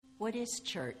What is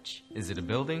church? Is it a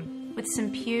building? With some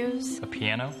pews, a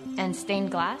piano, and stained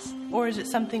glass? Or is it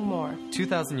something more?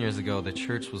 2,000 years ago, the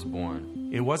church was born.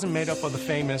 It wasn't made up of the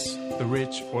famous, the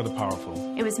rich, or the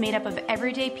powerful. It was made up of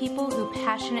everyday people who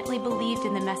passionately believed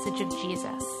in the message of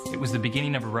Jesus. It was the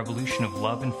beginning of a revolution of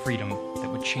love and freedom that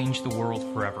would change the world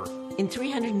forever. In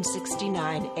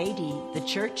 369 AD, the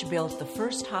church built the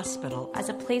first hospital as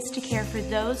a place to care for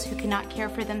those who cannot care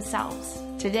for themselves.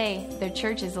 Today, the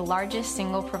church is the largest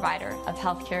single provider of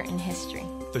healthcare in history.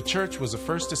 The church was the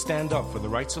first to stand up for the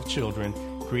rights of children,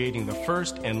 creating the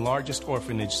first and largest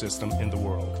orphanage system in the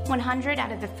world. 100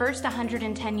 out of the first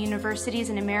 110 universities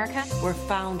in America were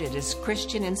founded as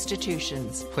Christian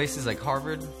institutions. Places like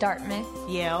Harvard, Dartmouth,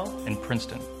 Yale, and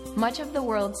Princeton. Much of the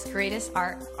world's greatest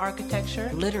art, architecture,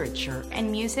 literature,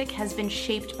 and music has been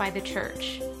shaped by the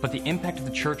church. But the impact of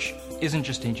the church isn't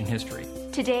just ancient history.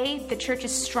 Today, the church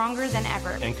is stronger than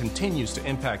ever and continues to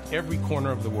impact every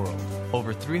corner of the world.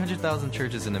 Over 300,000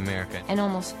 churches in America and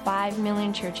almost 5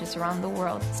 million churches around the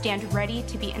world stand ready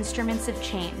to be instruments of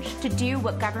change, to do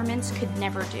what governments could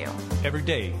never do. Every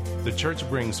day, the church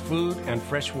brings food and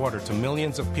fresh water to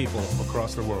millions of people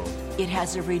across the world. It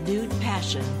has a renewed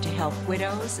passion to help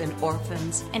widows and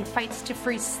orphans and fights to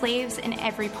free slaves in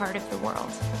every part of the world.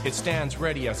 It stands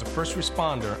ready as a first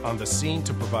responder on the scene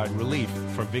to provide relief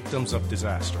for victims of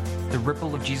disaster. The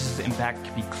ripple of Jesus' impact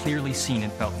can be clearly seen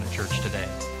and felt in the church today.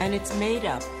 And it's made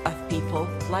up of people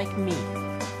like me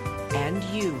and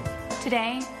you.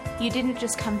 Today, you didn't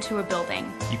just come to a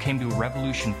building. You came to a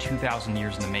revolution 2,000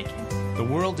 years in the making. The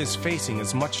world is facing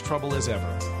as much trouble as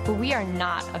ever. But we are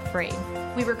not afraid.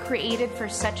 We were created for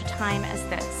such a time as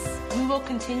this. We will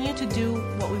continue to do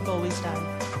what we've always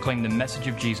done. Proclaim the message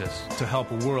of Jesus. To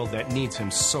help a world that needs him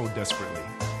so desperately.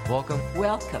 Welcome.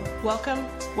 Welcome. Welcome.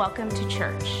 Welcome to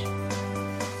church.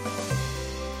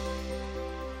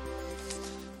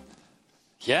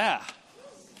 Yeah.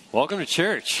 Welcome to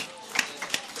church.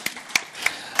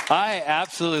 I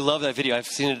absolutely love that video. I've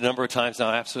seen it a number of times now.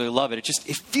 I absolutely love it.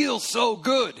 It feels so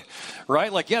good,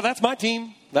 right? Like, yeah, that's my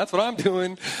team. That's what I'm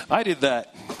doing. I did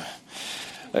that.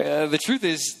 The truth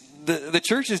is, the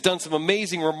church has done some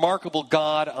amazing, remarkable,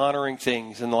 God-honoring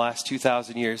things in the last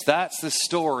 2,000 years. That's the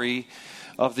story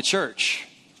of the church.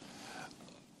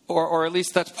 Or at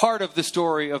least that's part of the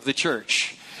story of the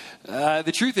church.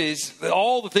 The truth is,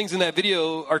 all the things in that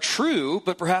video are true,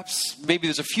 but perhaps maybe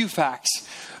there's a few facts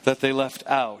that they left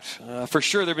out. For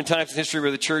sure, there have been times in history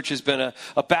where the church has been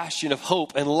a bastion of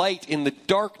hope and light in the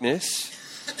darkness.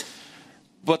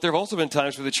 But there have also been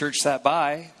times where the church sat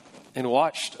by and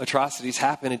watched atrocities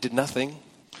happen and did nothing.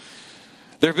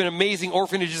 There have been amazing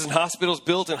orphanages and hospitals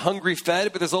built and hungry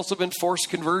fed, but there's also been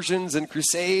forced conversions and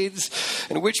crusades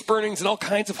and witch burnings and all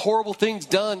kinds of horrible things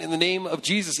done in the name of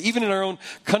Jesus. Even in our own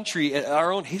country,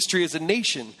 our own history as a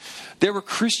nation, there were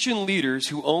Christian leaders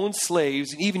who owned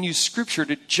slaves and even used scripture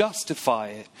to justify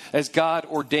it as God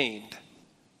ordained.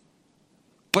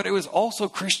 But it was also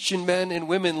Christian men and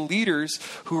women leaders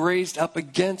who raised up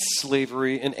against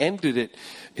slavery and ended it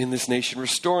in this nation,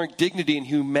 restoring dignity and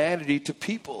humanity to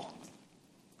people.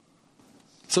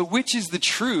 So which is the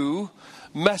true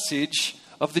message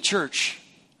of the church?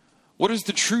 What is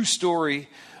the true story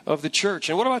of the church?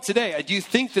 And what about today? Do you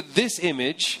think that this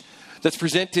image that's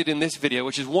presented in this video,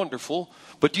 which is wonderful,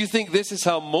 but do you think this is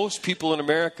how most people in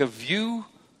America view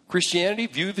Christianity,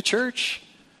 view the church?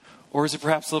 Or is it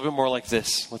perhaps a little bit more like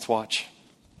this? Let's watch.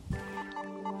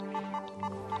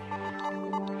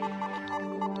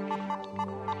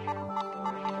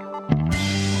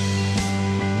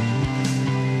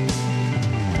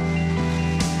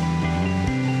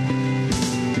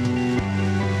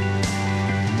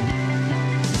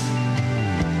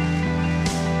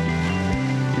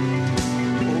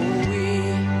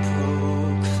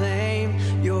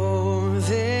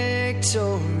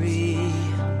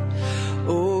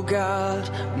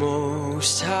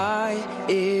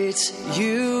 It's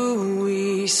you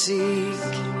we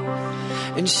seek,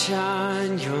 and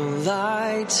shine your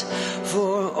light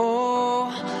for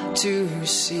all to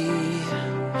see.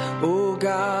 Oh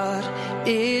God,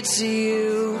 it's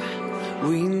you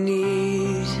we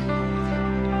need.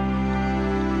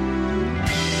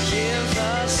 Give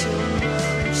us your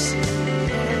mercy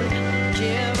and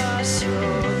give us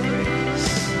your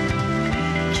grace.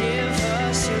 Give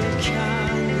us your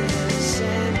kindness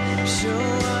and show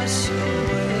us your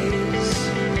ways.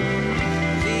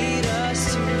 Lead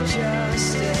us to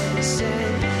justice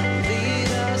and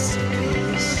lead us to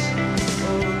peace.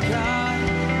 Oh God,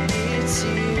 it's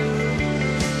you.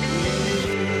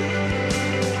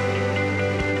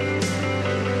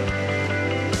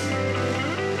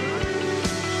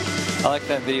 I like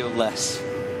that video less.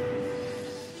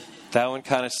 That one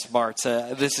kind of smarts.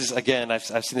 This is, again, I've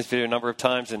seen this video a number of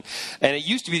times, and it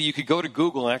used to be that you could go to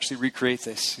Google and actually recreate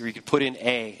this. Or you could put in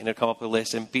A, and it'll come up with a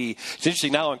list, and B. It's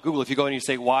interesting now on Google, if you go and you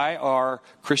say, why are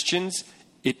Christians,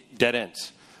 it dead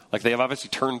ends. Like, they have obviously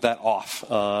turned that off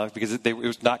because it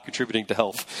was not contributing to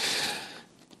health.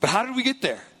 But how did we get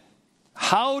there?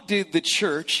 How did the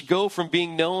church go from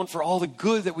being known for all the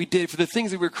good that we did, for the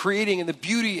things that we were creating, and the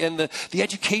beauty, and the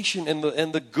education, and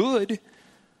the good,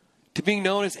 to being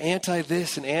known as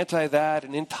anti-this and anti-that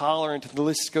and intolerant, and the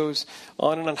list goes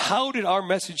on and on? How did our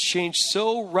message change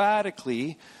so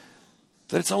radically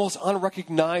that it's almost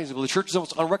unrecognizable? The church is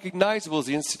almost unrecognizable as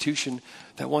the institution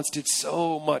that once did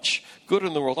so much good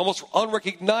in the world. Almost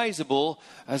unrecognizable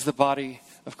as the body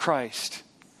of Christ.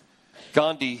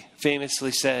 Gandhi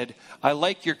famously said, "I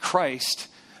like your Christ,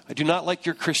 I do not like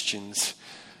your Christians.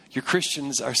 Your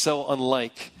Christians are so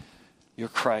unlike your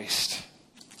Christ."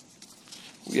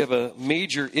 We have a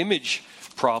major image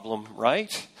problem,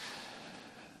 right?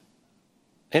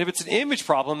 And if it's an image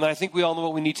problem, then I think we all know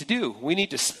what we need to do. We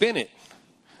need to spin it,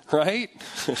 right?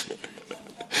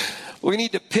 We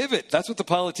need to pivot. That's what the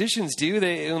politicians do.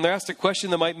 When they're asked a question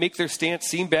that might make their stance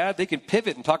seem bad, they can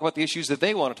pivot and talk about the issues that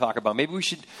they want to talk about. Maybe we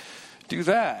should do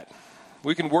that.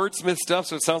 We can wordsmith stuff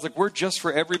so it sounds like we're just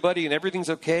for everybody and everything's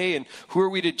okay, and who are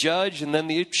we to judge? And then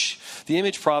the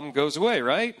image problem goes away,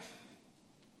 right?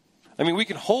 I mean, we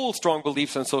can hold strong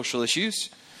beliefs on social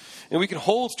issues, and we can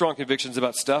hold strong convictions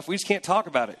about stuff. We just can't talk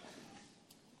about it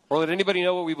or let anybody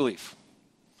know what we believe.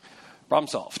 Problem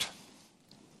solved.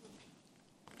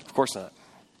 Of course not.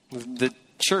 The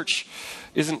church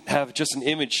doesn't have just an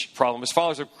image problem. As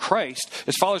followers of Christ,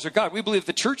 as followers of God, we believe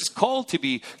the church is called to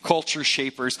be culture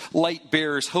shapers, light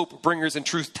bearers, hope bringers, and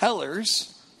truth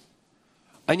tellers.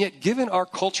 And yet, given our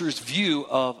culture's view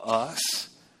of us,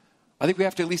 I think we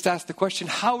have to at least ask the question,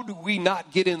 how do we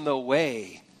not get in the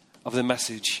way of the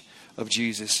message of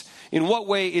Jesus? In what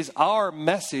way is our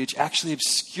message actually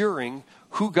obscuring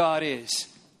who God is?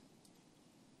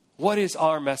 What is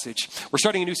our message? We're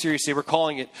starting a new series today. We're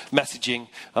calling it Messaging.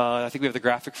 I think we have the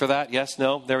graphic for that. Yes?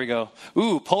 No? There we go.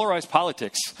 Ooh, polarized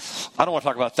politics. I don't want to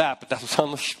talk about that, but that was on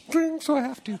the string, so I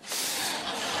have to.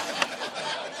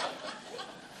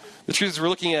 The truth is, we're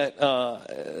looking at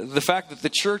the fact that the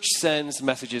church sends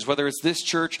messages, whether it's this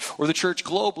church or the church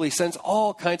globally, sends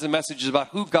all kinds of messages about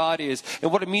who God is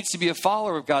and what it means to be a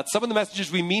follower of God. Some of the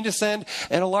messages we mean to send,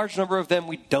 and a large number of them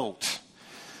we don't.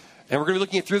 And we're going to be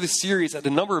looking at through this series at a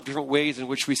number of different ways in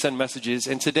which we send messages.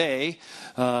 And today,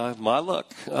 my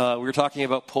luck, we're talking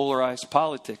about polarized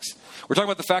politics. We're talking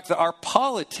about the fact that our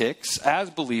politics as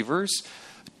believers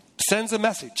sends a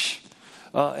message.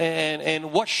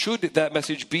 And what should that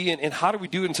message be? And how do we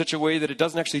do it in such a way that it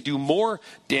doesn't actually do more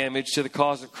damage to the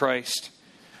cause of Christ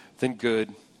than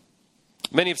good?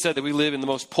 Many have said that we live in the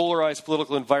most polarized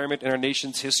political environment in our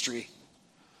nation's history.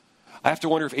 I have to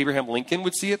wonder if Abraham Lincoln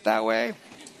would see it that way.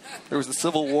 There was the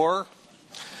Civil War.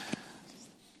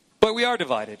 But we are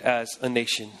divided as a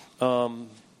nation. And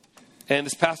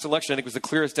this past election, I think, was the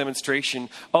clearest demonstration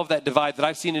of that divide that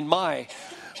I've seen in my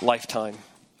lifetime.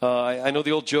 I know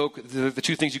the old joke, the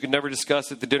two things you can never discuss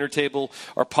at the dinner table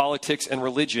are politics and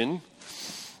religion.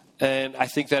 And I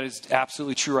think that is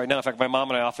absolutely true right now. In fact, my mom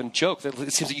and I often joke that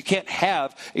it seems like you can't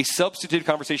have a substantive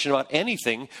conversation about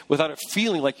anything without it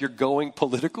feeling like you're going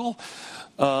political.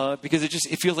 Because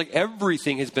it feels like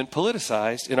everything has been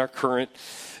politicized in our current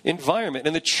environment.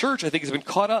 And the church, I think, has been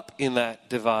caught up in that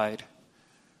divide.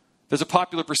 There's a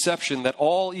popular perception that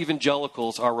all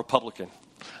evangelicals are Republican.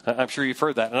 I'm sure you've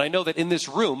heard that. And I know that in this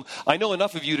room, I know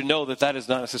enough of you to know that that is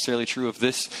not necessarily true of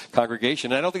this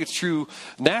congregation. And I don't think it's true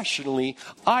nationally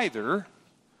either.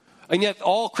 And yet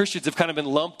all Christians have kind of been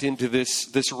lumped into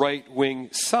this right-wing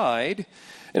side.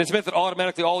 And it's meant that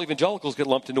automatically all evangelicals get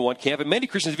lumped into one camp. And many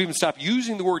Christians have even stopped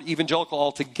using the word evangelical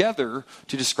altogether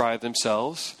to describe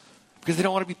themselves because they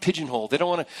don't want to be pigeonholed. They don't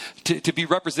want to be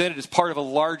represented as part of a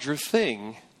larger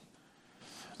thing.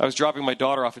 I was dropping my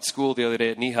daughter off at school the other day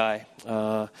at Nehi,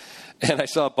 and I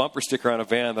saw a bumper sticker on a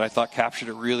van that I thought captured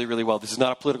it really, really well. This is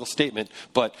not a political statement,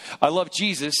 but I love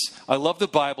Jesus, I love the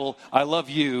Bible, I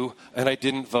love you, and I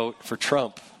didn't vote for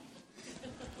Trump.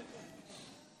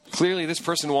 Clearly, this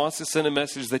person wants to send a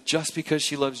message that just because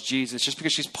she loves Jesus, just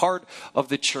because she's part of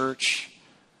the church,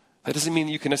 that doesn't mean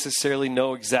that you can necessarily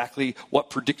know exactly what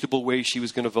predictable way she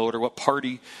was going to vote or what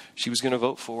party she was going to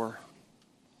vote for.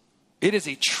 It is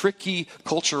a tricky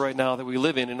culture right now that we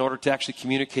live in order to actually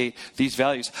communicate these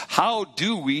values. How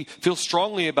do we feel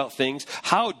strongly about things?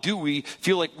 How do we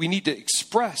feel like we need to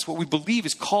express what we believe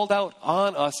is called out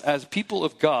on us as people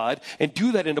of God and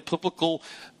do that in a political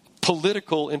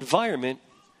environment,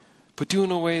 but do it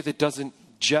in a way that doesn't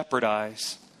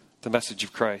jeopardize the message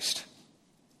of Christ.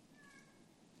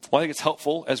 Well, I think it's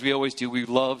helpful, as we always do. We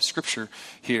love Scripture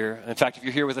here. In fact, if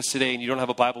you're here with us today and you don't have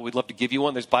a Bible, we'd love to give you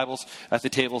one. There's Bibles at the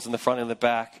tables in the front and the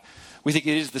back. We think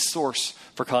it is the source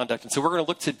for conduct. And so we're going to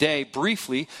look today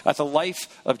briefly at the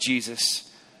life of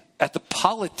Jesus, at the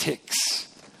politics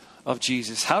of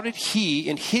Jesus. How did he,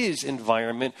 in his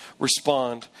environment,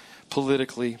 respond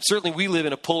politically? Certainly, we live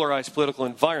in a polarized political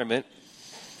environment.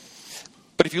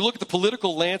 But if you look at the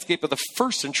political landscape of the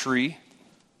first century,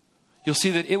 you'll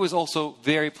see that it was also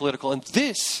very political. And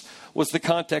this was the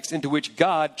context into which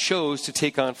God chose to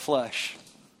take on flesh.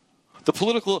 The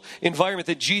political environment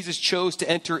that Jesus chose to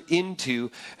enter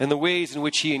into and the ways in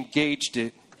which he engaged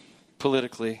it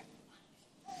politically.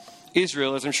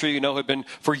 Israel, as I'm sure you know, had been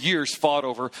for years fought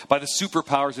over by the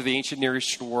superpowers of the ancient Near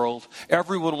Eastern world.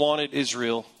 Everyone wanted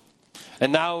Israel.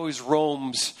 And now it was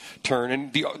Rome's turn.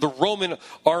 And the Roman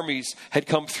armies had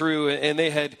come through and they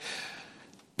had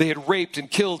raped and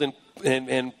killed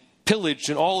and pillaged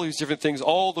and all these different things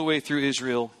all the way through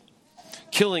Israel.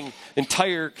 Killing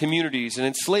entire communities and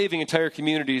enslaving entire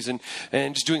communities and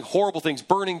just doing horrible things,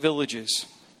 burning villages.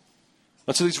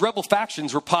 And so these rebel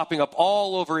factions were popping up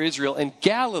all over Israel. And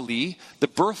Galilee, the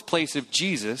birthplace of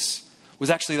Jesus, was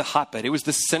actually the hotbed. It was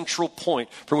the central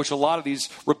point from which a lot of these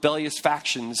rebellious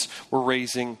factions were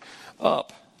raising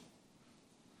up.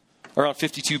 Around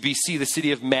 52 BC, the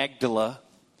city of Magdala,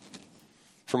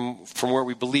 from where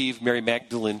we believe Mary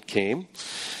Magdalene came,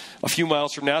 a few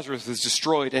miles from Nazareth, was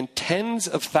destroyed, and tens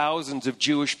of thousands of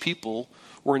Jewish people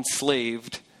were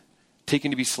enslaved, taken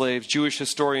to be slaves. Jewish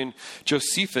historian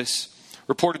Josephus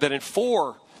reported that in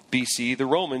 4 BC, the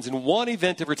Romans, in one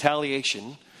event of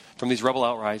retaliation from these rebel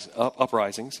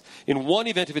uprisings, in one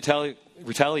event of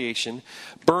retaliation,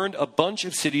 burned a bunch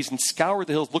of cities and scoured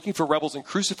the hills looking for rebels and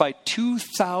crucified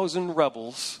 2,000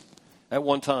 rebels at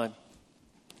one time.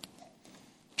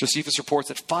 Josephus reports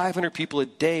that 500 people a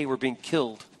day were being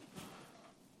killed.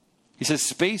 He says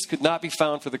space could not be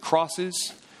found for the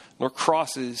crosses, nor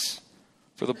crosses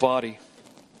for the body.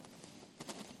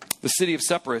 The city of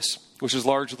Cyprus, which is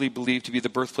largely believed to be the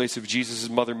birthplace of Jesus'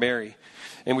 mother Mary,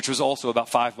 and which was also about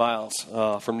 5 miles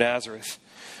from Nazareth,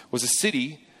 was a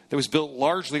city that was built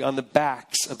largely on the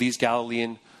backs of these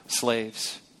Galilean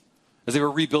slaves, as they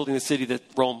were rebuilding the city that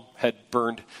Rome had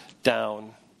burned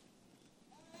down.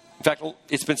 In fact,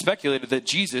 it's been speculated that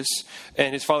Jesus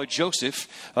and his father Joseph,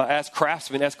 as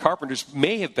craftsmen, as carpenters,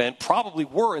 probably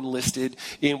were enlisted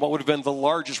in what would have been the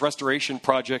largest restoration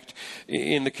project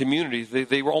in the community.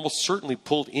 They were almost certainly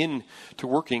pulled in to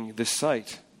working this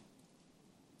site.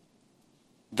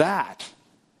 That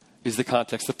is the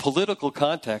context, the political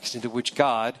context into which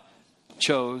God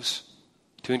chose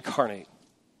to incarnate,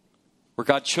 where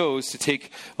God chose to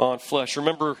take on flesh.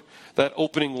 Remember that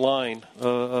opening line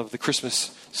of the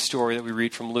Christmas story that we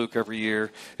read from Luke every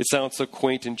year. It sounds so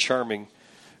quaint and charming.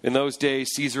 In those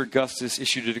days, Caesar Augustus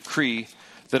issued a decree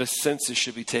that a census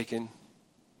should be taken.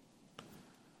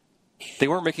 They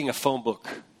weren't making a phone book.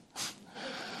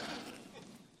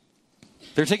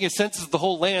 They were taking a census of the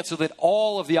whole land so that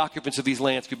all of the occupants of these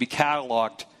lands could be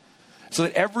cataloged, so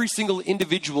that every single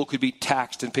individual could be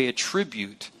taxed and pay a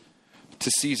tribute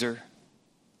to Caesar.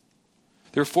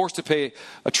 They were forced to pay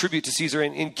a tribute to Caesar.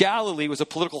 And in Galilee was a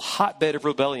political hotbed of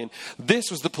rebellion. This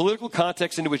was the political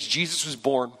context into which Jesus was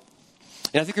born.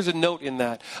 And I think there's a note in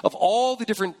that. Of all the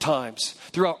different times,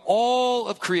 throughout all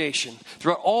of creation,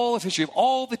 throughout all of history, of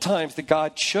all the times that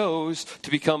God chose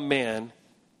to become man,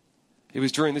 it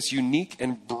was during this unique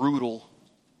and brutal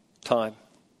time.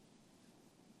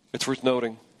 It's worth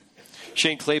noting.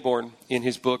 Shane Claiborne, in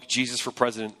his book, Jesus for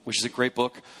President, which is a great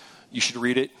book, you should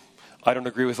read it. I don't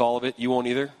agree with all of it. You won't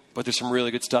either. But there's some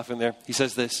really good stuff in there. He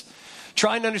says this: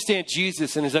 trying to understand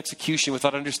Jesus and his execution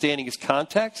without understanding his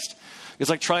context is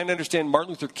like trying to understand Martin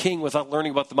Luther King without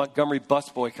learning about the Montgomery bus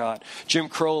boycott, Jim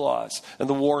Crow laws, and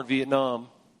the war in Vietnam.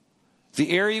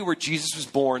 The area where Jesus was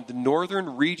born, the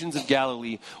northern regions of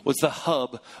Galilee, was the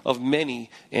hub of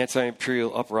many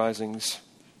anti-imperial uprisings.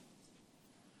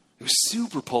 It was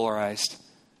super polarized.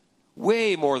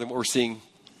 Way more than what we're seeing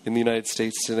in the United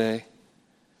States today.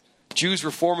 Jews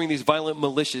were forming these violent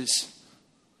militias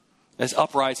as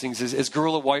uprisings, as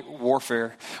guerrilla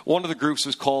warfare. One of the groups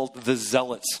was called the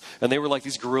Zealots, and they were like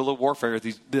these guerrilla warfare,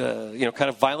 these kind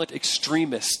of violent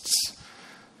extremists.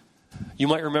 You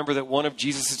might remember that one of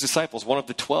Jesus' disciples, one of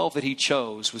the 12 that he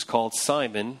chose, was called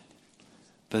Simon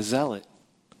the Zealot.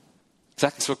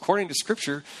 Exactly. So according to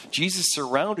Scripture, Jesus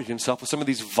surrounded himself with some of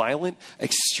these violent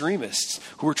extremists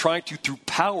who were trying to, through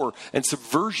power and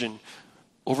subversion,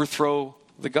 overthrow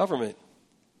the government.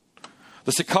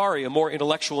 The Sicarii, a more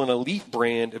intellectual and elite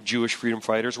brand of Jewish freedom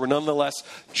fighters, were nonetheless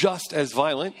just as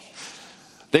violent.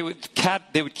 They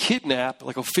would kidnap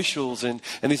like officials and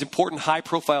these important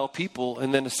high-profile people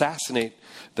and then assassinate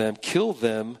them, kill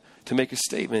them to make a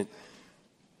statement.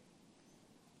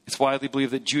 It's widely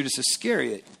believed that Judas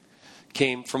Iscariot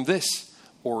came from this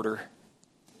order.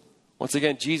 Once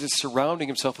again, Jesus surrounding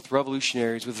himself with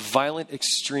revolutionaries, with violent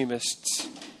extremists,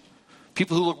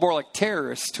 people who look more like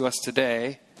terrorists to us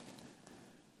today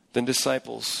than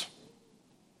disciples.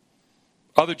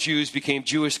 Other Jews became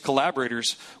Jewish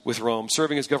collaborators with Rome,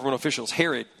 serving as government officials.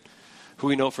 Herod, who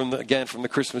we know from the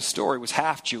Christmas story, was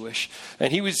half Jewish,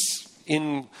 and he was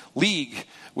in league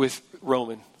with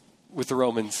the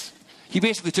Romans. He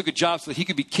basically took a job so that he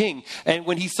could be king. And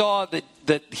when he saw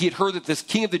that he had heard that this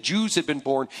king of the Jews had been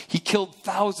born, he killed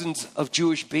thousands of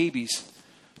Jewish babies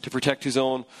to protect his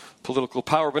own political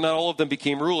power. But not all of them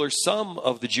became rulers. Some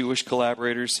of the Jewish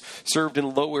collaborators served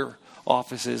in lower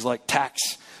offices like tax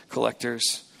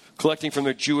collectors, collecting from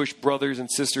their Jewish brothers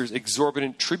and sisters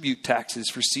exorbitant tribute taxes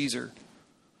for Caesar,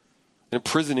 and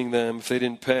imprisoning them if they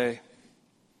didn't pay.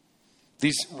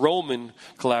 These Roman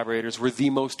collaborators were the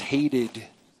most hated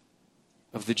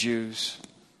of the Jews.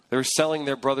 They were selling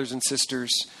their brothers and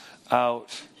sisters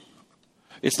out.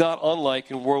 It's not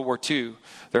unlike in World War II.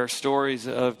 There are stories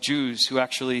of Jews who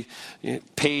actually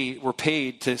were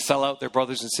paid to sell out their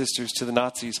brothers and sisters to the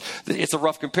Nazis. It's a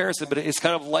rough comparison, but it's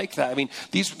kind of like that. I mean,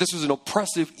 this was an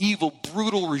oppressive, evil,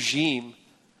 brutal regime.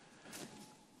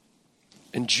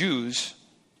 And Jews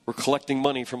were collecting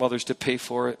money from others to pay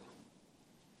for it.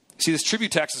 See, this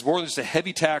tribute tax is more than just a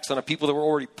heavy tax on a people that were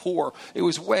already poor. It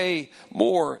was way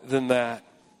more than that.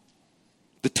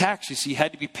 The tax, you see,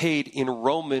 had to be paid in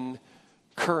Roman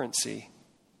currency,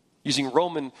 using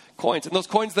Roman coins. And those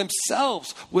coins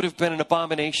themselves would have been an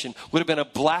abomination, would have been a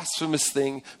blasphemous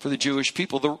thing for the Jewish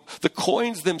people. The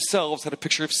coins themselves had a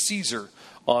picture of Caesar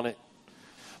on it.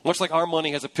 Much like our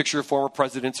money has a picture of former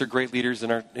presidents or great leaders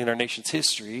in our nation's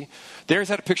history, theirs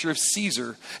had a picture of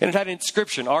Caesar, and it had an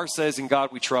inscription. Ours says, "In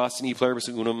God we trust, in e pluribus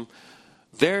unum."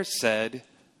 Theirs said,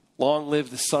 "Long live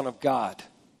the Son of God."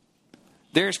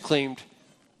 Theirs claimed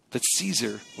that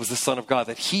Caesar was the Son of God,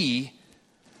 that he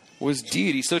was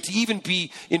deity. So to even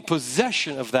be in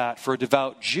possession of that for a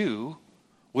devout Jew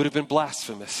would have been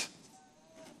blasphemous.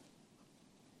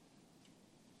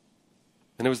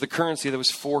 And it was the currency that was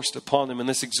forced upon them. And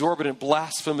this exorbitant,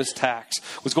 blasphemous tax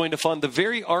was going to fund the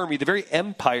very army, the very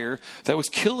empire that was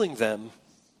killing them.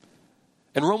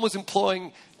 And Rome was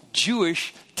employing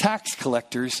Jewish tax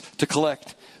collectors to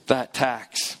collect that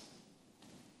tax.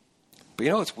 But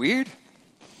you know what's weird?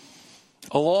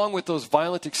 Along with those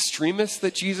violent extremists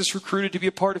that Jesus recruited to be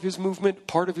a part of his movement,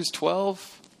 part of his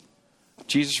 12,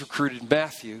 Jesus recruited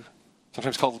Matthew,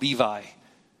 sometimes called Levi,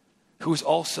 who was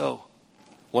also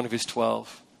one of his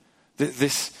 12.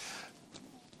 This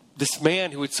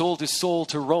man who had sold his soul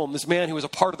to Rome, this man who was a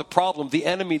part of the problem, the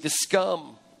enemy, the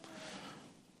scum,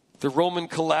 the Roman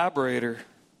collaborator,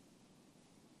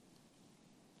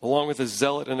 along with a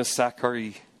zealot and a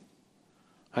Sicarii.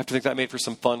 I have to think that made for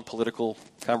some fun political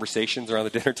conversations around the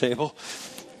dinner table.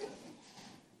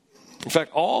 In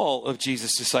fact, all of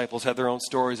Jesus' disciples had their own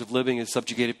stories of living as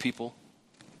subjugated people.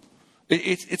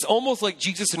 It's almost like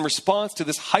Jesus, in response to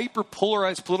this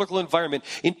hyper-polarized political environment,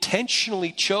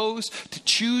 intentionally chose to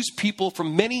choose people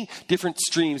from many different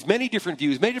streams, many different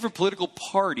views, many different political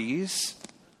parties,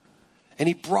 and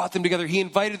he brought them together. He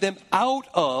invited them out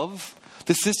of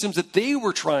the systems that they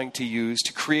were trying to use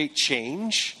to create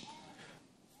change,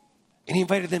 and he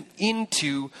invited them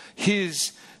into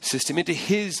his system, into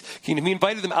his kingdom. He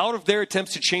invited them out of their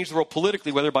attempts to change the world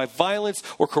politically, whether by violence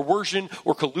or coercion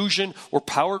or collusion or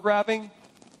power grabbing.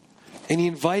 And he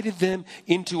invited them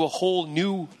into a whole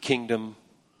new kingdom,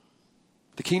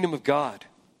 the kingdom of God,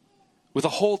 with a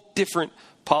whole different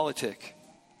politic.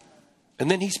 And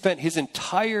then he spent his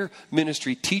entire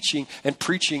ministry teaching and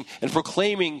preaching and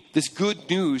proclaiming this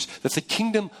good news that the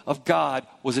kingdom of God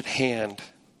was at hand.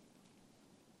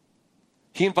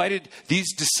 He invited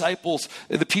these disciples,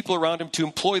 the people around him, to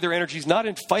employ their energies not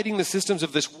in fighting the systems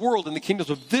of this world and the kingdoms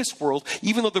of this world,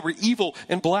 even though they were evil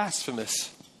and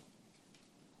blasphemous.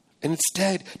 And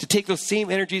instead, to take those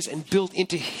same energies and build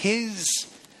into his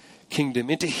kingdom,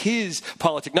 into his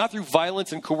politic, not through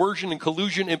violence and coercion and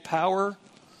collusion and power,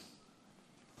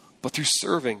 but through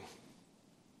serving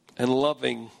and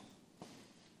loving,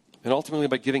 and ultimately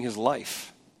by giving his life.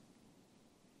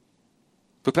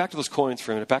 But back to those coins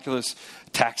for a minute, back to those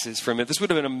taxes for a minute. This would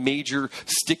have been a major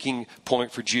sticking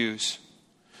point for Jews.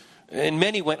 And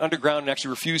many went underground and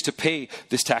actually refused to pay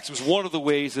this tax. It was one of the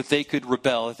ways that they could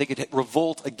rebel, that they could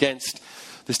revolt against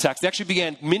this tax. They actually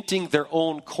began minting their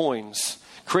own coins,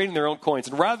 creating their own coins.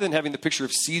 And rather than having the picture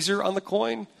of Caesar on the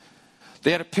coin,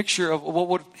 they had a picture of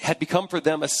what had become for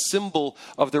them a symbol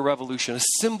of their revolution, a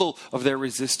symbol of their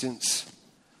resistance.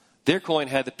 Their coin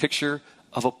had the picture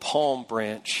of a palm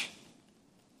branch,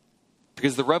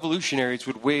 because the revolutionaries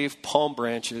would wave palm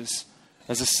branches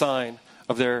as a sign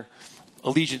of their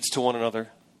allegiance to one another,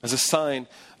 as a sign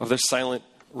of their silent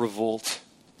revolt.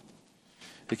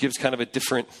 It gives kind of a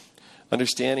different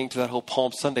understanding to that whole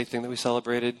Palm Sunday thing that we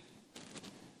celebrated.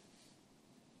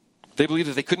 They believed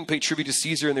that they couldn't pay tribute to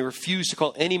Caesar, and they refused to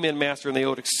call any man master, and they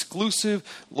owed exclusive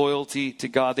loyalty to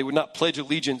God. They would not pledge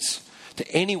allegiance to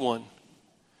anyone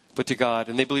but to God.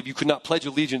 And they believed you could not pledge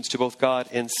allegiance to both God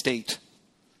and state.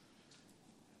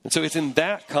 And so it's in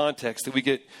that context that we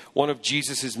get one of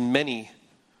Jesus' many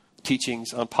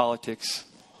teachings on politics.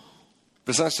 But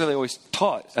it's not necessarily always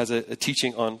taught as a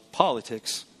teaching on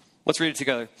politics. Let's read it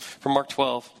together from Mark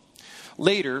 12.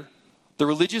 Later, the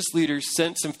religious leaders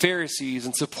sent some Pharisees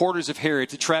and supporters of Herod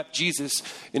to trap Jesus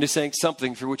into saying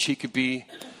something for which he could be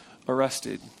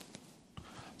arrested.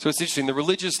 So it's interesting. The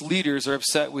religious leaders are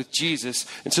upset with Jesus.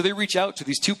 And so they reach out to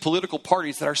these two political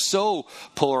parties that are so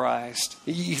polarized.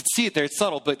 You can see it there. It's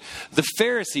subtle. But the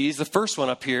Pharisees, the first one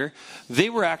up here, they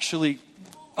were actually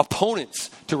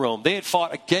opponents to Rome. They had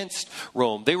fought against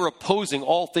Rome. They were opposing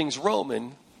all things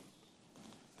Roman.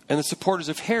 And the supporters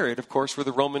of Herod, of course, were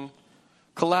the Roman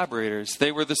collaborators.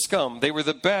 They were the scum. They were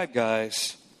the bad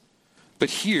guys.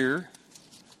 But here,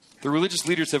 the religious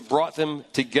leaders have brought them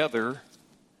together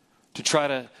to try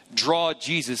to draw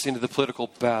Jesus into the political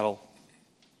battle.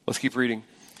 Let's keep reading.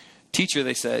 Teacher,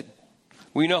 they said,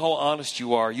 we know how honest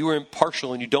you are. You are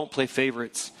impartial and you don't play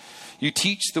favorites. You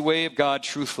teach the way of God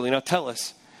truthfully. Now tell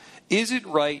us, is it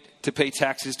right to pay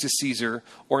taxes to Caesar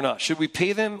or not? Should we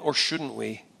pay them or shouldn't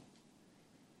we?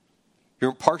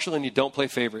 You're impartial and you don't play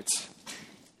favorites.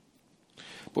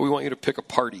 But we want you to pick a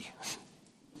party.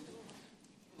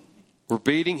 They were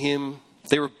baiting him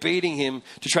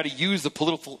to try to use the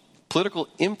political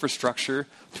infrastructure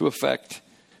to affect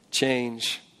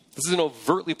change. This is an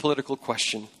overtly political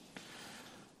question.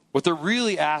 What they're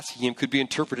really asking him could be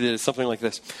interpreted as something like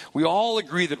this. We all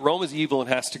agree that Rome is evil and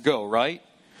has to go, right?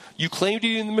 You claim to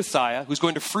be the Messiah who's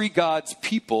going to free God's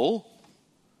people,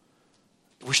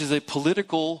 which is a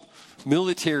political,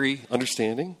 military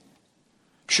understanding.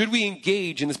 Should we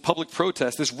engage in this public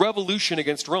protest, this revolution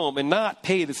against Rome, and not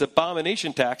pay this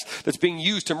abomination tax that's being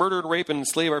used to murder and rape and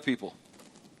enslave our people?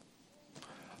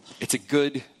 It's a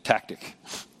good tactic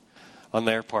on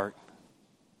their part.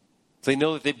 They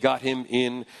know that they've got him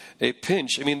in a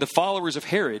pinch. I mean, the followers of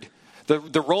Herod,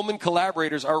 the Roman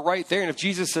collaborators are right there. And if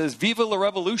Jesus says, Viva la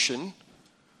Revolution,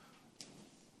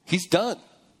 he's done.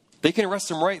 They can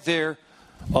arrest him right there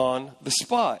on the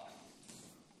spot.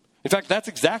 In fact, that's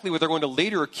exactly what they're going to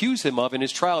later accuse him of in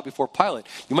his trial before Pilate.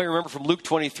 You might remember from Luke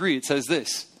 23, it says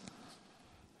this.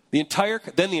 Then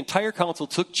the entire council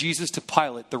took Jesus to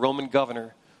Pilate, the Roman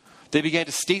governor. They began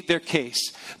to state their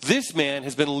case. This man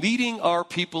has been leading our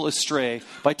people astray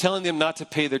by telling them not to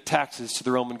pay their taxes to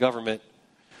the Roman government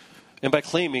and by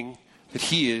claiming that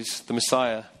he is the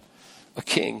Messiah, a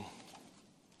king.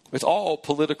 It's all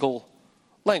political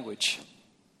language.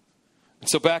 And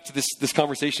so back to this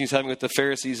conversation he's having with the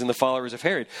Pharisees and the followers of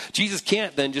Herod. Jesus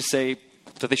can't then just say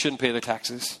that they shouldn't pay their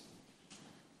taxes.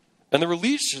 And the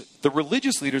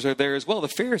religious leaders are there as well, the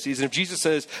Pharisees. And if Jesus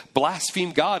says,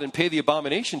 blaspheme God and pay the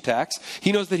abomination tax,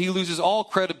 he knows that he loses all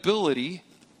credibility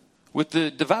with the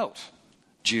devout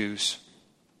Jews.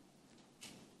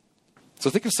 So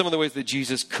think of some of the ways that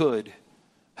Jesus could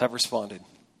have responded.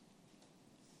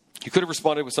 He could have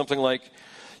responded with something like,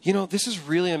 this is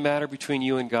really a matter between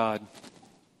you and God.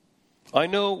 I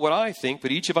know what I think,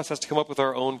 but each of us has to come up with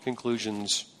our own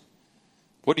conclusions.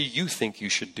 What do you think you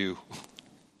should do?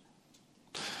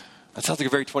 That sounds like a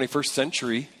very 21st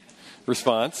century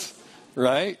response,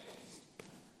 right?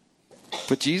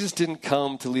 But Jesus didn't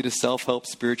come to lead a self-help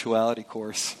spirituality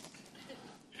course.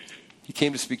 He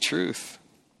came to speak truth.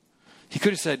 He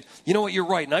could have said, you know what, you're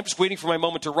right, and I'm just waiting for my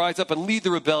moment to rise up and lead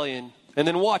the rebellion, and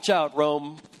then watch out,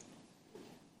 Rome.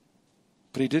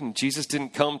 But he didn't. Jesus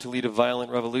didn't come to lead a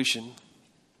violent revolution.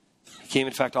 He came,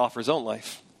 in fact, to offer his own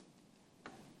life.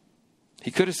 He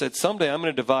could have said, someday I'm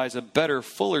going to devise a better,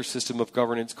 fuller system of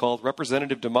governance called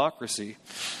representative democracy.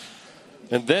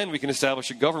 And then we can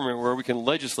establish a government where we can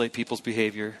legislate people's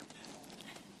behavior.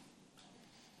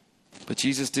 But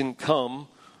Jesus didn't come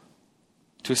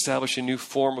to establish a new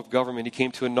form of government. He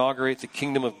came to inaugurate the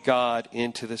kingdom of God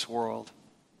into this world.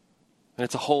 And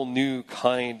it's a whole new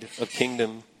kind of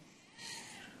kingdom.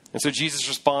 And so Jesus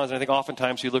responds, and I think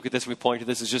oftentimes we look at this and we point to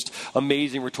this as just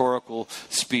amazing rhetorical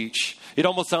speech. It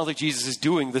almost sounds like Jesus is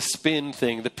doing the spin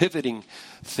thing, the pivoting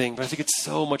thing, but I think it's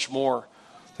so much more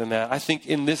than that. I think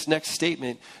in this next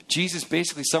statement, Jesus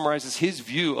basically summarizes his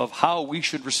view of how we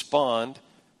should respond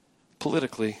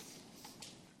politically.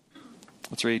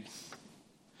 Let's read.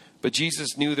 But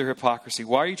Jesus knew their hypocrisy.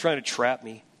 Why are you trying to trap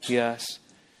me? He asked.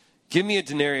 Give me a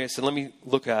denarius and let me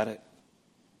look at it.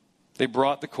 They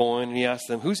brought the coin, and he asked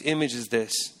them, whose image is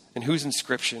this, and whose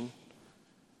inscription?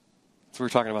 So we're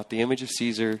talking about the image of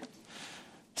Caesar,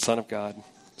 Son of God.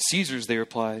 Caesar's, they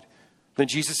replied. Then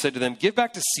Jesus said to them, give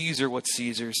back to Caesar what's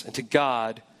Caesar's, and to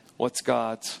God what's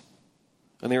God's.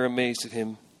 And they were amazed at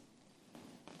him.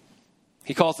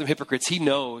 He calls them hypocrites. He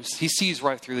knows. He sees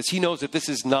right through this. He knows that this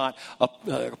is not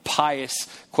a pious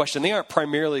question. They aren't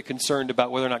primarily concerned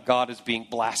about whether or not God is being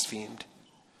blasphemed.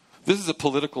 This is a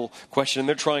political question, and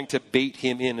they're trying to bait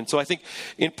him in. And so I think,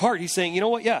 in part, he's saying, you know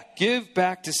what? Yeah, give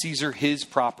back to Caesar his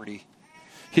property,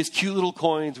 his cute little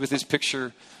coins with his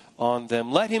picture on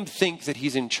them. Let him think that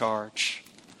he's in charge.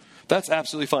 That's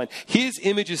absolutely fine. His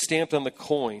image is stamped on the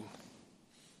coin.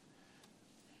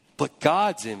 But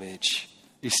God's image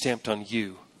is stamped on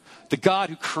you. The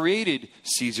God who created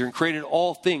Caesar and created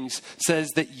all things says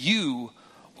that you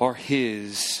are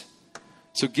his.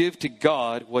 So give to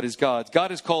God what is God's.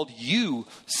 God has called you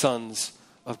sons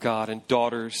of God and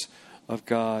daughters of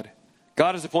God.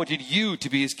 God has appointed you to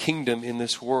be his kingdom in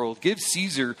this world. Give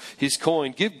Caesar his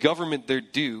coin. Give government their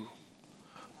due.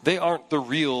 They aren't the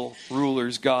real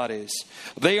rulers, God is.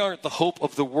 They aren't the hope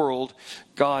of the world,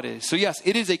 God is. So yes,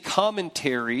 it is a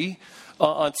commentary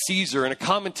on Caesar and a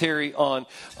commentary on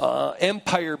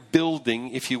empire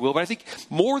building, if you will. But I think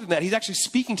more than that, he's actually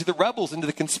speaking to the rebels and to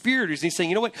the conspirators. And he's saying,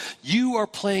 you know what? You are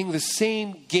playing the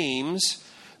same games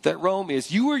that Rome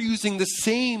is. You are using the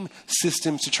same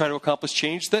systems to try to accomplish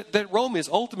change that Rome is.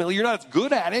 Ultimately, you're not as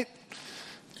good at it,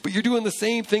 but you're doing the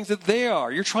same things that they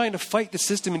are. You're trying to fight the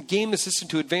system and game the system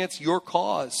to advance your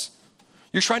cause.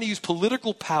 You're trying to use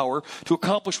political power to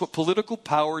accomplish what political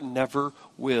power never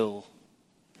will.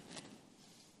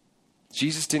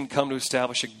 Jesus didn't come to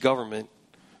establish a government.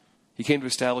 He came to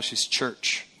establish his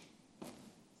church.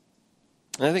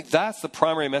 And I think that's the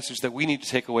primary message that we need to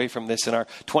take away from this in our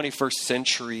 21st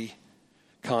century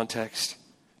context.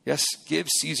 Yes, give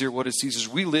Caesar what is Caesar's.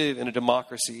 We live in a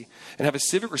democracy and have a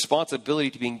civic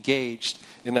responsibility to be engaged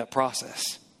in that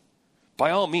process.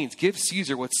 By all means, give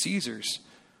Caesar what's Caesar's.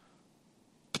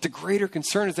 But the greater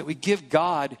concern is that we give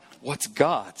God what's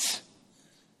God's.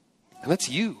 And that's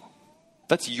you.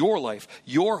 That's your life,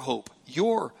 your hope,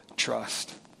 your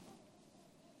trust.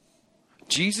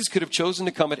 Jesus could have chosen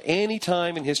to come at any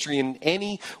time in history in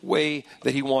any way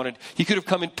that he wanted. He could have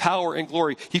come in power and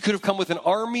glory. He could have come with an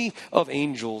army of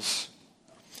angels.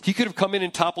 He could have come in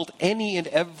and toppled any and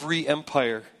every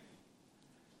empire.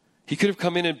 He could have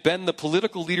come in and been the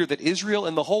political leader that Israel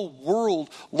and the whole world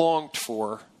longed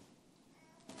for.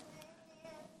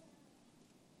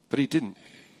 But he didn't.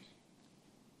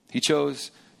 He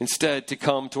chose instead to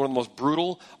come to one of the most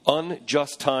brutal,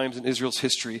 unjust times in Israel's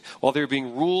history, while they were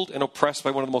being ruled and oppressed by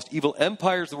one of the most evil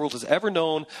empires the world has ever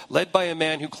known, led by a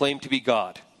man who claimed to be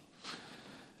God.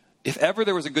 If ever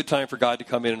there was a good time for God to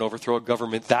come in and overthrow a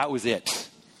government, that was it.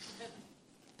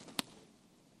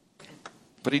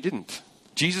 But he didn't.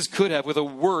 Jesus could have, with a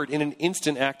word, in an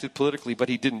instant acted politically, but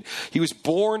he didn't. He was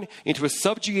born into a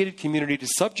subjugated community to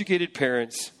subjugated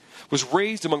parents, was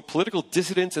raised among political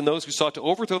dissidents and those who sought to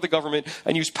overthrow the government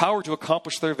and use power to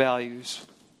accomplish their values.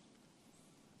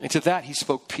 And to that he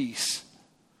spoke peace.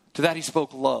 To that he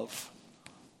spoke love.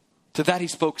 To that he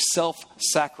spoke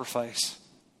self-sacrifice.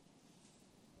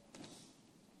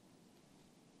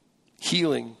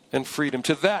 Healing and freedom.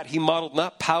 To that he modeled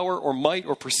not power or might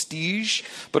or prestige,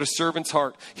 but a servant's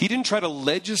heart. He didn't try to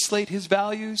legislate his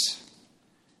values.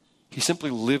 He simply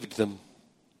lived them.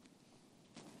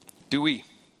 Do we?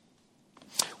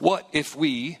 What if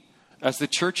we, as the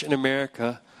church in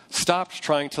America, stopped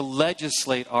trying to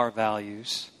legislate our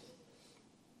values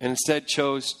and instead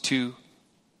chose to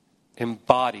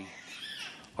embody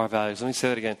our values? Let me say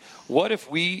that again. What if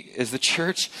we, as the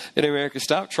church in America,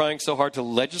 stopped trying so hard to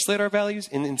legislate our values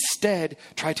and instead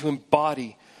tried to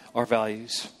embody our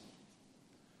values?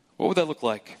 What would that look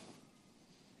like?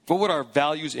 What would our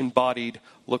values embodied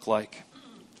look like?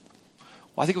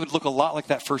 Well, I think it would look a lot like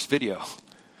that first video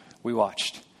we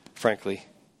watched, frankly.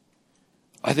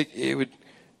 I think it would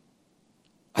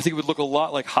look a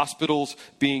lot like hospitals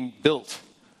being built,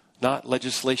 not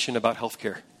legislation about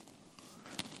healthcare.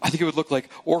 I think it would look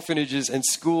like orphanages and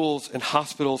schools and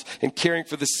hospitals and caring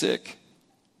for the sick.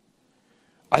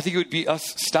 I think it would be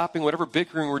us stopping whatever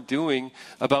bickering we're doing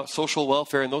about social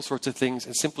welfare and those sorts of things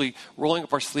and simply rolling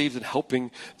up our sleeves and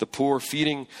helping the poor,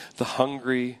 feeding the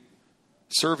hungry,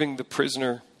 serving the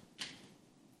prisoner.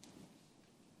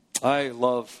 I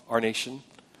love our nation.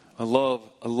 I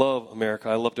love America.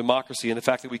 I love democracy and the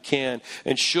fact that we can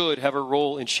and should have a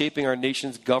role in shaping our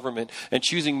nation's government and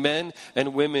choosing men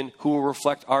and women who will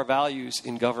reflect our values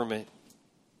in government.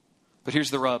 But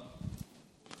here's the rub.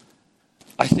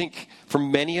 I think for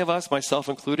many of us, myself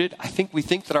included, we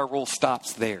think that our role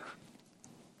stops there.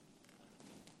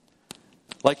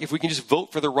 Like if we can just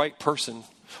vote for the right person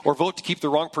or vote to keep the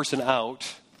wrong person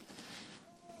out,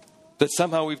 that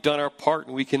somehow we've done our part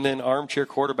and we can then armchair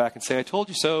quarterback and say, I told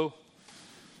you so,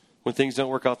 when things don't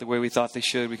work out the way we thought they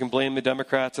should. We can blame the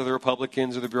Democrats or the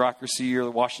Republicans or the bureaucracy or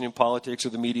the Washington politics or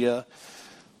the media.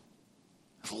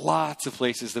 There's lots of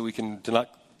places that we can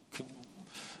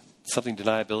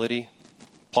deniability.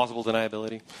 Plausible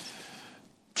deniability.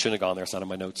 Shouldn't have gone there. It's not in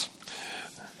my notes.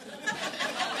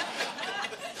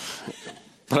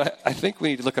 But I think we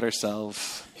need to look at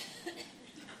ourselves.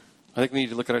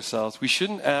 We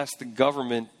shouldn't ask the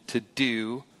government to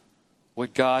do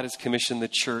what God has commissioned the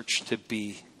church to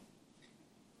be.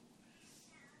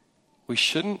 We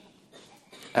shouldn't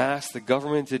ask the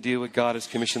government to do what God has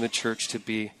commissioned the church to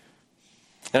be.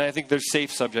 And I think there's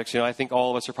safe subjects. I think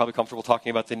all of us are probably comfortable talking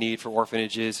about the need for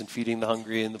orphanages and feeding the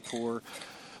hungry and the poor.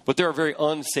 But there are very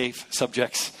unsafe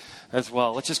subjects as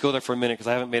well. Let's just go there for a minute because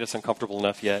I haven't made us uncomfortable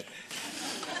enough yet.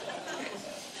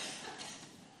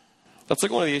 That's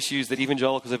like one of the issues that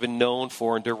evangelicals have been known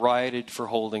for and derided for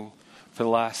holding for the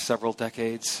last several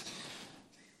decades.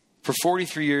 For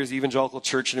 43 years, the evangelical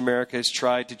church in America has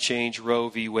tried to change Roe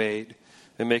v. Wade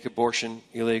and make abortion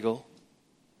illegal.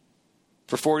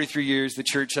 For 43 years, the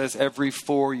church has every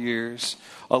 4 years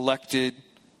elected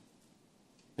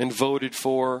and voted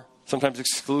for, sometimes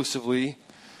exclusively,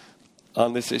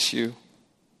 on this issue.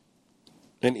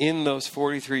 And in those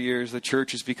 43 years, the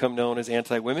church has become known as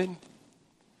anti-women,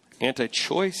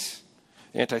 anti-choice,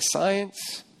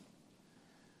 anti-science,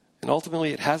 and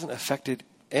ultimately it hasn't affected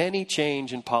any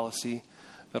change in policy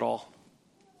at all.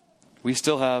 We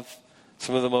still have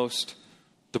some of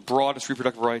the broadest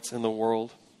reproductive rights in the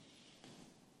world.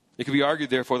 It could be argued,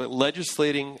 therefore, that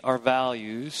legislating our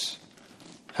values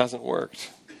hasn't worked.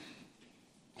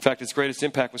 In fact, its greatest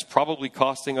impact was probably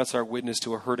costing us our witness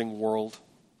to a hurting world.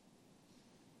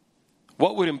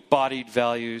 What would embodied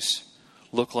values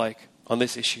look like on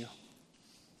this issue?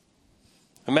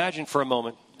 Imagine for a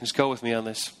moment, just go with me on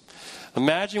this.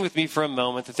 Imagine with me for a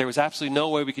moment that there was absolutely no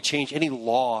way we could change any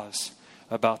laws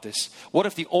about this. What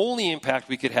if the only impact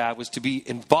we could have was to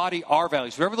embody our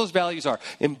values, whatever those values are,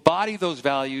 embody those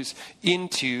values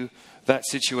into that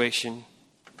situation?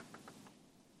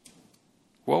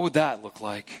 What would that look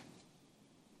like?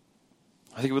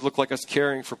 I think it would look like us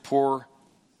caring for poor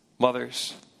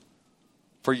mothers,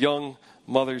 for young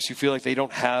mothers who feel like they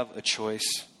don't have a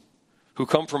choice, who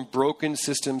come from broken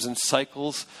systems and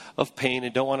cycles of pain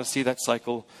and don't want to see that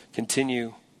cycle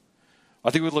continue. I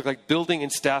think it would look like building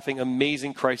and staffing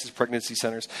amazing crisis pregnancy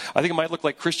centers. I think it might look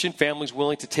like Christian families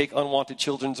willing to take unwanted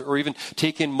children or even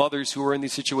take in mothers who are in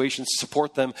these situations,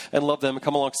 support them and love them and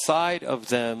come alongside of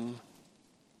them.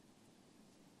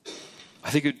 I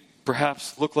think it would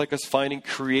perhaps look like us finding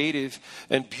creative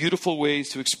and beautiful ways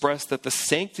to express that the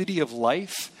sanctity of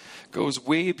life goes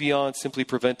way beyond simply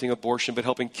preventing abortion, but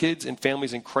helping kids and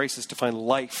families in crisis to find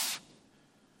life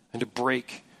and to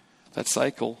break that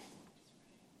cycle.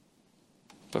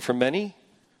 But for many,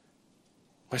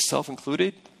 myself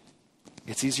included,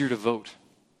 it's easier to vote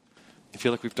and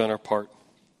feel like we've done our part.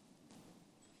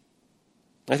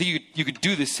 I think you could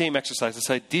do this same exercise, this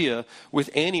idea, with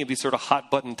any of these sort of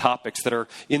hot button topics that are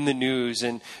in the news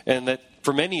and that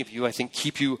for many of you, I think,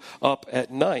 keep you up at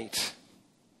night.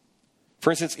 For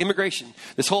instance, immigration,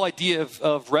 this whole idea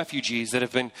of refugees that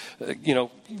have been,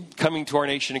 coming to our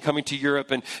nation and coming to Europe,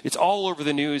 and it's all over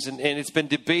the news, and it's been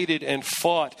debated and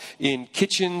fought in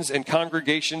kitchens and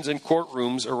congregations and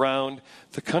courtrooms around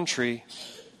the country.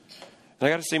 And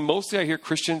I got to say, mostly I hear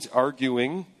Christians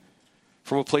arguing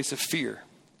from a place of fear,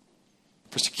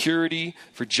 for security,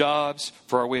 for jobs,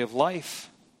 for our way of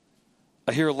life.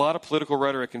 I hear a lot of political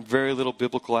rhetoric and very little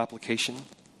biblical application.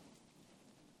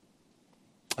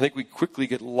 I think we quickly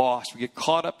get lost. We get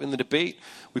caught up in the debate.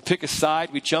 We pick a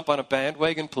side. We jump on a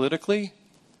bandwagon politically.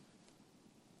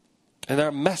 And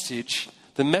our message,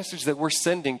 the message that we're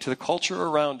sending to the culture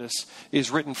around us,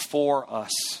 is written for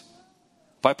us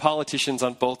by politicians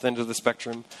on both ends of the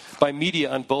spectrum, by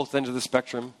media on both ends of the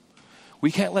spectrum.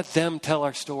 We can't let them tell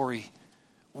our story.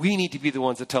 We need to be the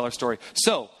ones that tell our story.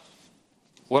 So,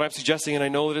 What I'm suggesting, and I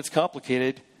know that it's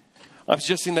complicated, I'm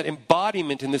suggesting that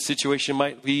embodiment in this situation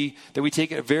might be that we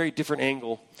take it a very different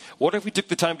angle. What if we took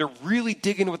the time to really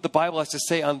dig into what the Bible has to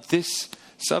say on this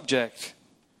subject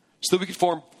so that we could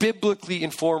form biblically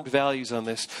informed values on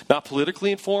this? Not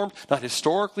politically informed, not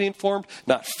historically informed,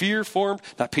 not fear-formed,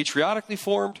 not patriotically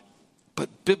formed,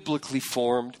 but biblically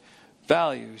formed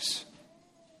values.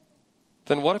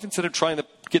 Then what if instead of trying to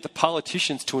get the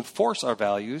politicians to enforce our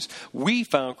values, we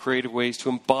found creative ways to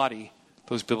embody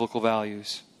those biblical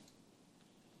values?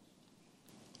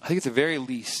 I think at the very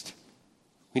least,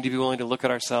 we need to be willing to look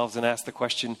at ourselves and ask the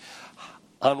question,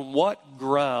 on what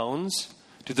grounds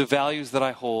do the values that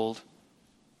I hold,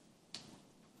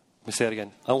 let me say that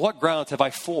again, on what grounds have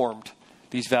I formed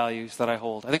these values that I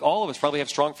hold? I think all of us probably have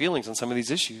strong feelings on some of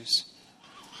these issues.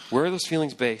 Where are those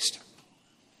feelings based?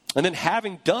 And then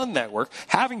having done that work,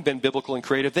 having been biblical and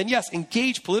creative, then yes,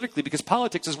 engage politically, because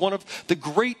politics is one of the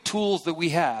great tools that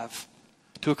we have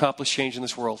to accomplish change in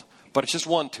this world. But it's just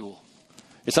one tool.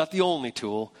 It's not the only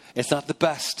tool. It's not the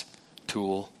best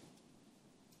tool.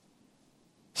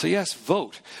 So yes,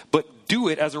 vote, but do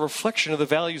it as a reflection of the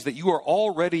values that you are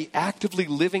already actively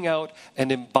living out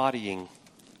and embodying.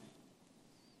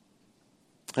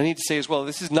 I need to say as well,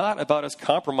 this is not about us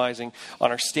compromising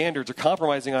on our standards or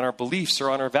compromising on our beliefs or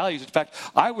on our values. In fact,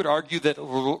 I would argue that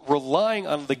relying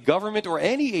on the government or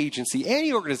any agency,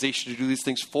 any organization to do these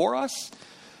things for us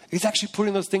is actually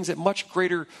putting those things at much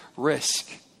greater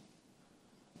risk.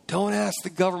 Don't ask the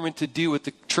government to do what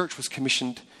the church was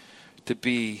commissioned to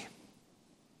be.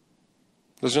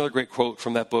 There's another great quote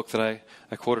from that book that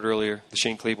I quoted earlier, the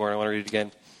Shane Claiborne. I want to read it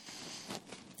again.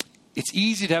 It's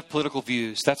easy to have political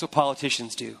views. That's what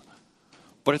politicians do.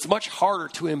 But it's much harder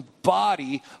to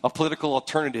embody a political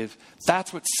alternative.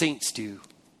 That's what saints do.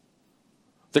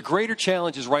 The greater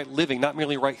challenge is right living, not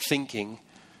merely right thinking.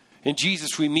 In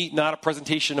Jesus, we meet not a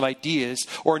presentation of ideas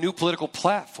or a new political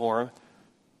platform,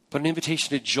 but an invitation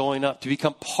to join up, to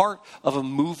become part of a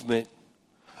movement,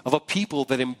 of a people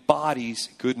that embodies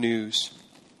good news.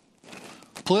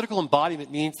 Political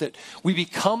embodiment means that we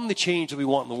become the change that we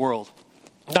want in the world,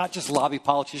 not just lobby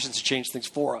politicians to change things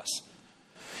for us.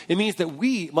 It means that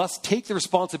we must take the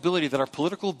responsibility that our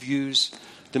political views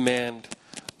demand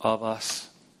of us.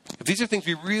 If these are things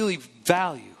we really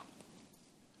value,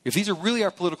 if these are really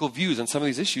our political views on some of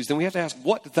these issues, then we have to ask,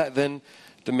 what does that then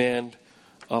demand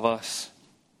of us?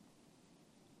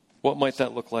 What might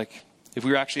that look like if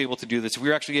we were actually able to do this, if we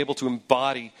were actually able to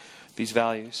embody these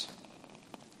values?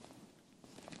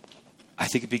 I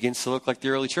think it begins to look like the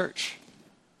early church.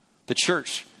 The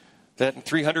church that in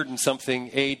 300 and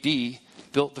something AD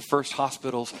built the first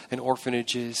hospitals and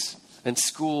orphanages and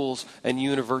schools and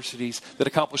universities that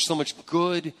accomplished so much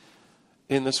good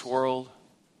in this world.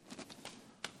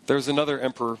 There was another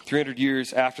emperor 300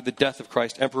 years after the death of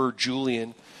Christ, Emperor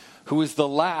Julian, who was the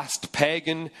last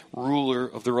pagan ruler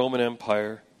of the Roman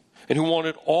Empire and who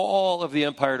wanted all of the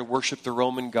empire to worship the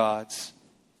Roman gods.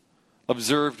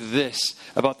 Observed this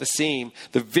about the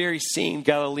very same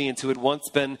Galileans who had once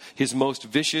been his most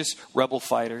vicious rebel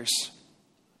fighters.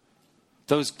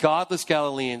 Those godless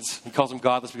Galileans, he calls them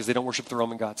godless because they don't worship the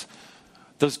Roman gods.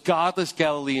 Those godless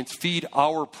Galileans feed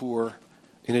our poor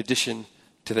in addition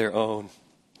to their own.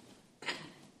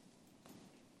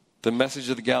 The message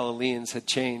of the Galileans had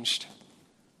changed.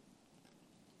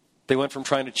 They went from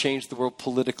trying to change the world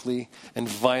politically and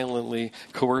violently,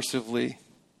 coercively,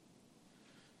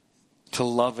 to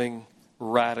loving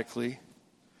radically,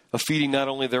 of feeding not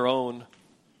only their own,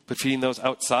 but feeding those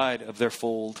outside of their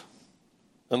fold.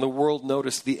 And the world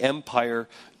noticed, the empire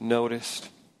noticed.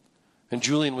 And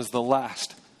Julian was the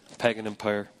last pagan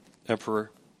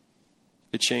emperor.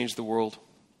 It changed the world.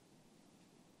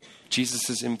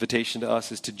 Jesus' invitation to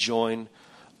us is to join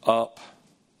up,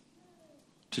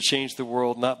 to change the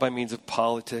world, not by means of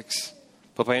politics,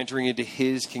 but by entering into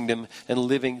his kingdom and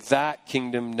living that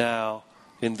kingdom now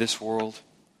in this world.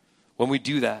 When we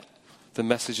do that, the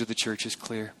message of the church is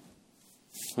clear.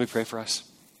 Let me pray for us.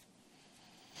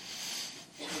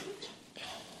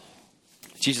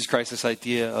 Jesus Christ, this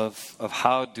idea of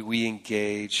how do we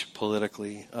engage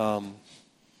politically,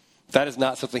 that is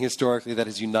not something historically that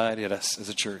has united us as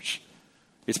a church.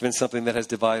 It's been something that has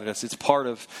divided us. It's part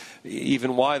of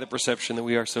even why the perception that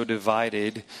we are so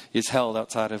divided is held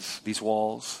outside of these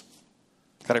walls.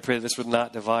 God, I pray that this would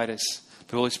not divide us.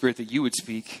 But Holy Spirit, that you would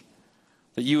speak,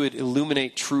 that you would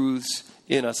illuminate truths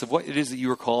in us of what it is that you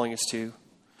are calling us to.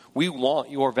 We want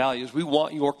your values. We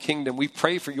want your kingdom. We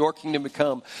pray for your kingdom to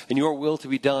come and your will to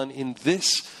be done in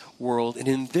this world and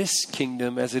in this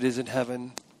kingdom as it is in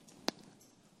heaven.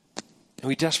 And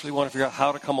we desperately want to figure out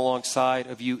how to come alongside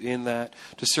of you in that,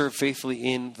 to serve faithfully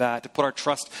in that, to put our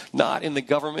trust not in the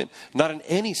government, not in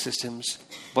any systems,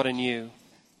 but in you.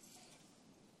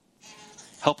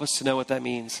 Help us to know what that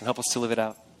means and help us to live it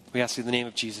out. We ask you in the name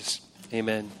of Jesus.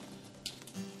 Amen.